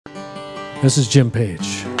This is Jim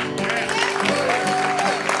Page.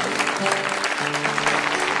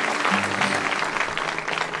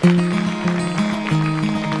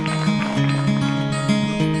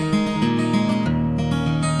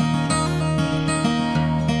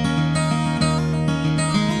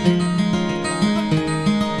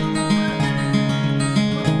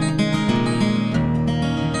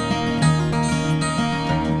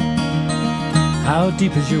 How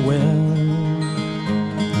deep is your well?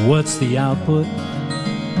 What's the output?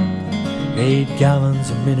 8 gallons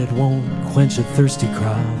a minute won't quench a thirsty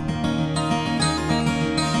crowd.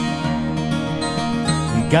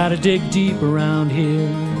 You gotta dig deep around here.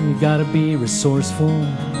 You gotta be resourceful.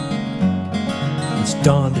 It's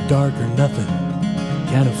dawn to dark or nothing.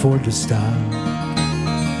 Can't afford to stop.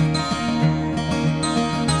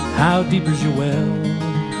 How deep is your well?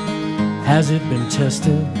 Has it been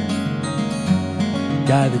tested?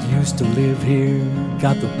 Guy that used to live here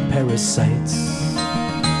got the parasites.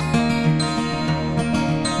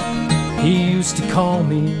 He used to call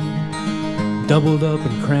me, doubled up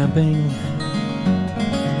and cramping.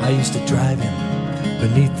 I used to drive him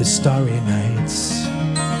beneath the starry nights.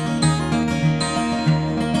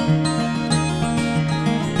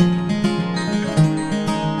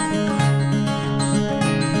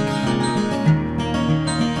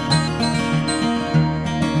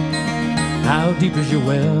 How deep is your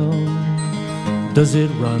well? Does it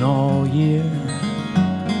run all year?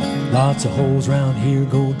 Lots of holes round here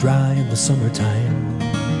go dry in the summertime.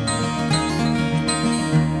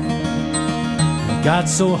 It got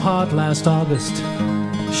so hot last August,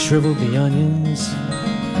 shriveled the onions.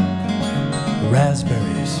 The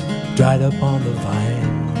raspberries dried up on the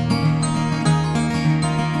vine.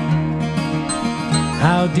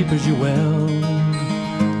 How deep is your well?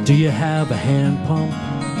 Do you have a hand pump?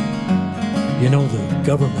 You know the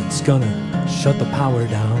government's gonna shut the power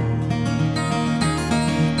down.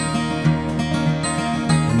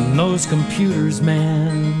 And those computers,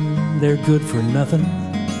 man, they're good for nothing.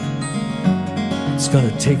 It's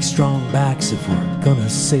gonna take strong backs if we're gonna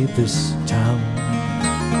save this town.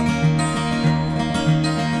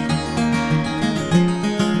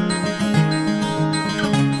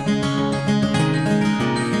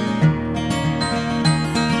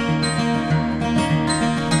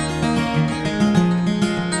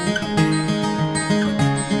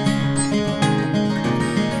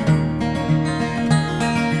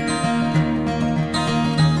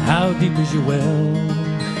 How deep is your well?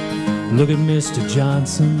 Look at Mr.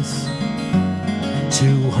 Johnson's.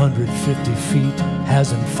 250 feet,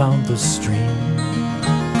 hasn't found the stream.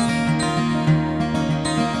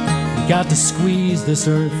 You got to squeeze this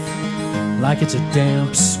earth like it's a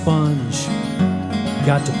damp sponge.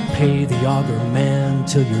 Got to pay the auger man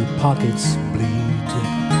till your pockets bleed.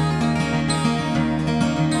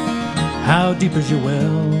 How deep is your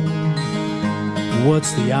well?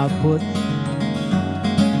 What's the output?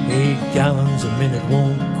 8 gallons a minute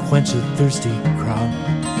won't quench a thirsty crowd.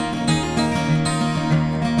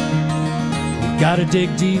 You gotta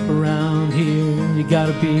dig deep around here. You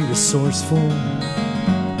gotta be resourceful.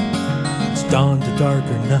 It's dawn to dark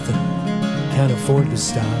or nothing. Can't afford to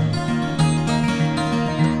stop.